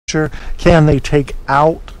Can they take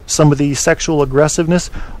out some of the sexual aggressiveness?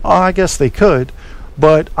 I guess they could,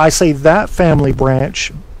 but I say that family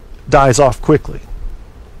branch dies off quickly.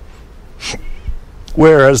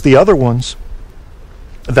 Whereas the other ones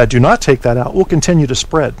that do not take that out will continue to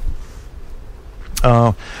spread.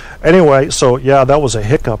 Anyway, so yeah, that was a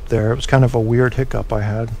hiccup there. It was kind of a weird hiccup I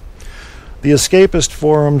had. The escapist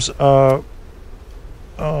forums,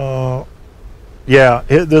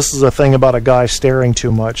 this is a thing about a guy staring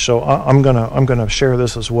too much, so I'm gonna share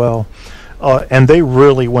this as well. And they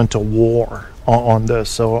really went to war on this,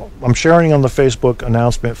 so I'm sharing on the Facebook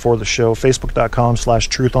announcement for the show,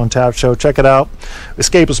 facebook.com/truthontap show. Check it out,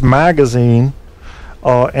 Escapist Magazine,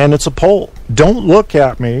 and it's a poll. Don't look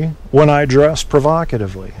at me when I dress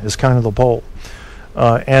provocatively is kind of the poll.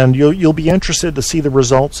 And you'll be interested to see the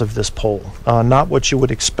results of this poll, not what you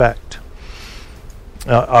would expect.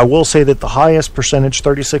 I will say that the highest percentage,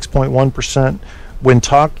 36.1%, when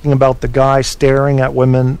talking about the guy staring at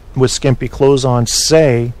women with skimpy clothes on,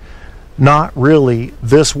 say, not really,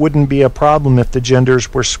 this wouldn't be a problem if the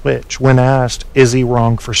genders were switched. When asked, is he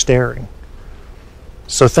wrong for staring?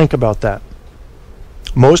 So think about that.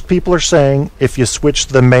 Most people are saying if you switch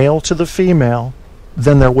the male to the female,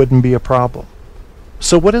 then there wouldn't be a problem.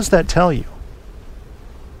 So what does that tell you?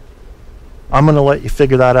 I'm going to let you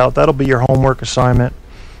figure that out. That'll be your homework assignment.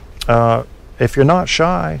 If you're not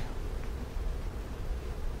shy,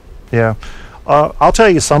 yeah. I'll tell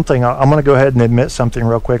you something. I'm going to go ahead and admit something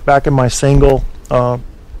real quick. Back in my single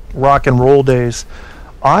rock and roll days,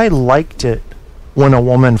 I liked it when a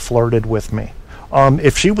woman flirted with me.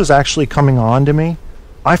 If she was actually coming on to me,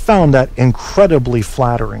 I found that incredibly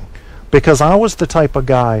flattering. Because I was the type of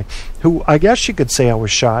guy who, I guess you could say I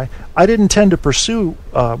was shy. I didn't tend to pursue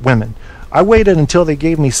women. I waited until they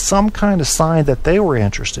gave me some kind of sign that they were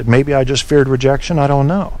interested. Maybe I just feared rejection, I don't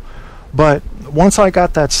know. But once I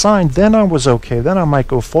got that sign, then I was okay. Then I might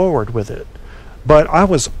go forward with it. But I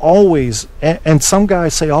was always, and some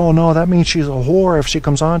guys say, oh no, that means she's a whore if she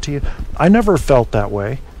comes on to you. I never felt that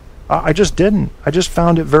way. I just didn't. I just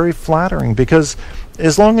found it very flattering, because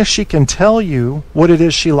as long as she can tell you what it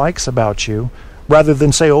is she likes about you, rather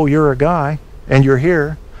than say, oh, you're a guy and you're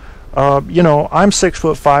here. I'm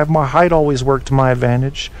 6'5". My height always worked to my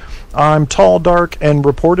advantage. I'm tall, dark, and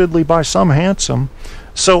reportedly by some handsome.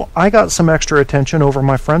 So I got some extra attention over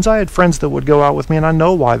my friends. I had friends that would go out with me, and I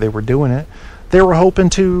know why they were doing it. They were hoping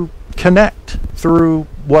to connect through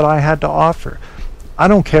what I had to offer. I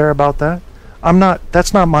don't care about that.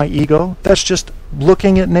 That's not my ego. That's just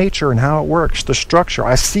looking at nature and how it works, the structure.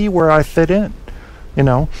 I see where I fit in,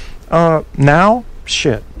 now,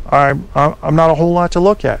 shit, I'm not a whole lot to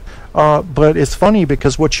look at. But it's funny,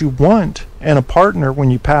 because what you want in a partner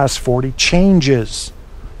when you pass 40 changes.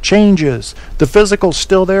 The physical's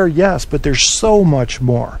still there, yes, but there's so much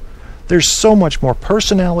more. There's so much more.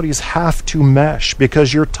 Personalities have to mesh,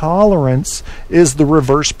 because your tolerance is the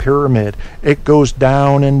reverse pyramid. It goes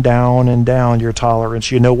down and down and down, your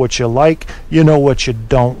tolerance. You know what you like, you know what you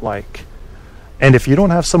don't like. And if you don't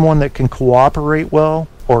have someone that can cooperate well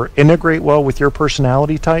or integrate well with your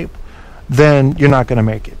personality type, then you're not going to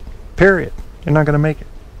make it. Period. You're not going to make it.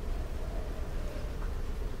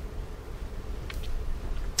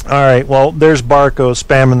 Alright, well, there's Barco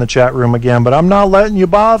spamming the chat room again, but I'm not letting you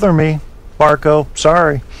bother me, Barco.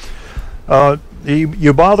 Sorry.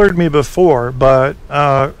 You bothered me before, but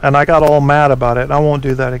and I got all mad about it. I won't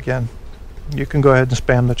do that again. You can go ahead and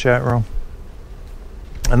spam the chat room.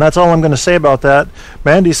 And that's all I'm going to say about that.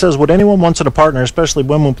 Mandy says, what anyone wants in a partner, especially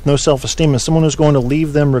women with no self-esteem, is someone who's going to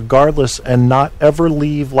leave them regardless and not ever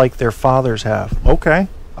leave like their fathers have. Okay.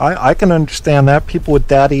 I can understand that. People with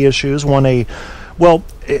daddy issues want a... Well,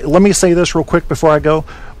 let me say this real quick before I go.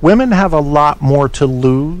 Women have a lot more to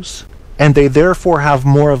lose, and they therefore have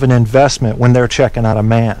more of an investment when they're checking out a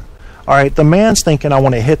man. All right, the man's thinking, I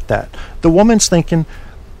want to hit that. The woman's thinking,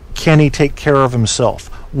 can he take care of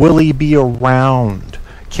himself? Will he be around?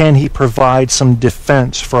 Can he provide some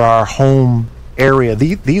defense for our home area?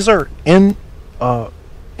 These are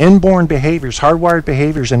inborn behaviors, hardwired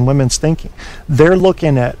behaviors in women's thinking. They're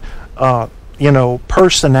looking at...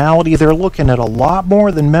 personality. They're looking at a lot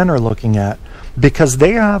more than men are looking at, because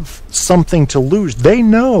they have something to lose. They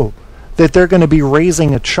know that they're going to be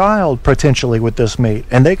raising a child potentially with this mate,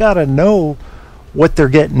 and they got to know what they're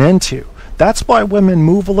getting into. That's why women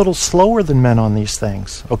move a little slower than men on these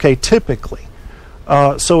things, okay, typically.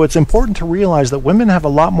 So it's important to realize that women have a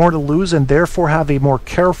lot more to lose, and therefore have a more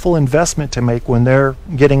careful investment to make when they're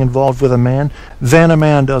getting involved with a man than a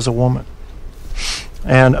man does a woman.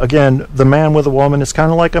 And again, the man with a woman is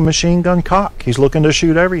kind of like a machine gun cock. He's looking to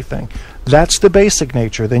shoot everything. That's the basic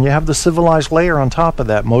nature. Then you have the civilized layer on top of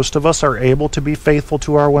that. Most of us are able to be faithful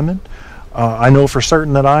to our women. I know for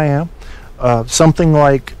certain that I am. Something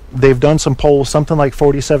like, they've done some polls, something like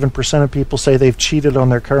 47% of people say they've cheated on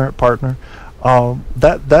their current partner.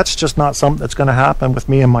 That's just not something that's going to happen with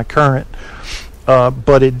me and my current.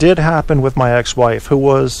 But it did happen with my ex-wife, who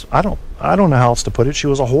was, I don't know how else to put it, she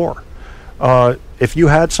was a whore. If you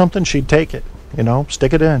had something, she'd take it,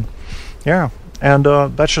 stick it in. Yeah, and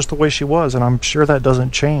that's just the way she was, and I'm sure that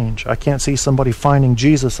doesn't change. I can't see somebody finding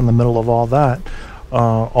Jesus in the middle of all that,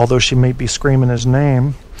 although she may be screaming his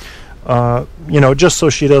name. Just so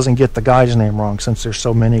she doesn't get the guy's name wrong, since there's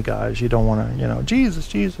so many guys. You don't want to, Jesus,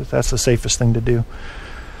 that's the safest thing to do.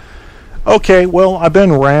 Okay, well, I've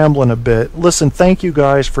been rambling a bit. Listen, thank you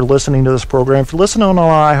guys for listening to this program. If you're listening on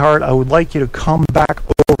iHeart, I would like you to come back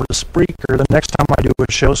over to Spreaker the next time I do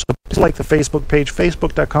a show. So please like the Facebook page,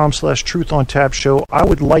 facebook.com/TruthOnTap show. I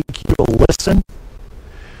would like you to listen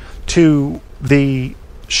to the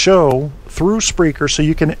show through Spreaker so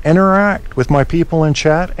you can interact with my people in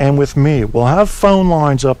chat and with me. We'll have phone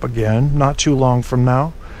lines up again not too long from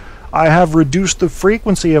now. I have reduced the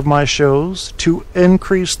frequency of my shows to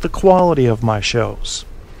increase the quality of my shows.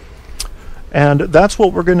 And that's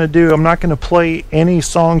what we're going to do. I'm not going to play any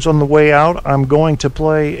songs on the way out. I'm going to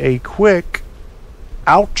play a quick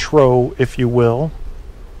outro, if you will.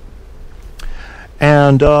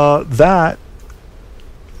 And that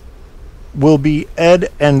will be Ed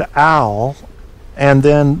and Al, and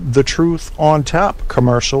then the Truth on Tap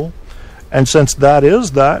commercial. And since that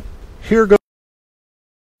is that, here goes.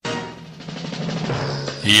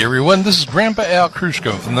 Hey everyone, this is Grandpa Al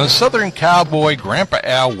Krushko from the Southern Cowboy Grandpa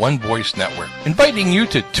Al One Voice Network, inviting you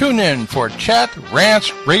to tune in for chat,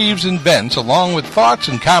 rants, raves, and vents, along with thoughts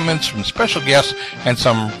and comments from special guests and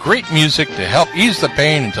some great music to help ease the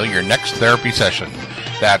pain until your next therapy session.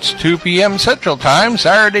 That's 2 p.m. Central Time,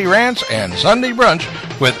 Saturday Rants, and Sunday Brunch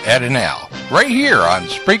with Ed and Al, right here on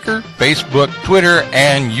Spreaker, Facebook, Twitter,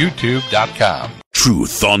 and YouTube.com.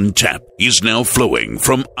 Truth on Tap is now flowing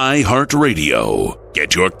from iHeartRadio.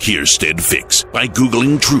 Get your Kierstead fix by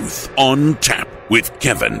Googling Truth on Tap with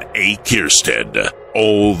Kevin A. Kierstead.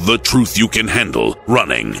 All the truth you can handle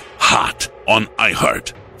running hot on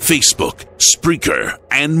iHeart, Facebook, Spreaker,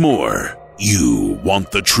 and more. You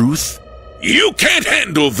want the truth? You can't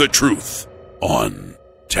handle the truth on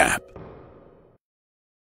Tap.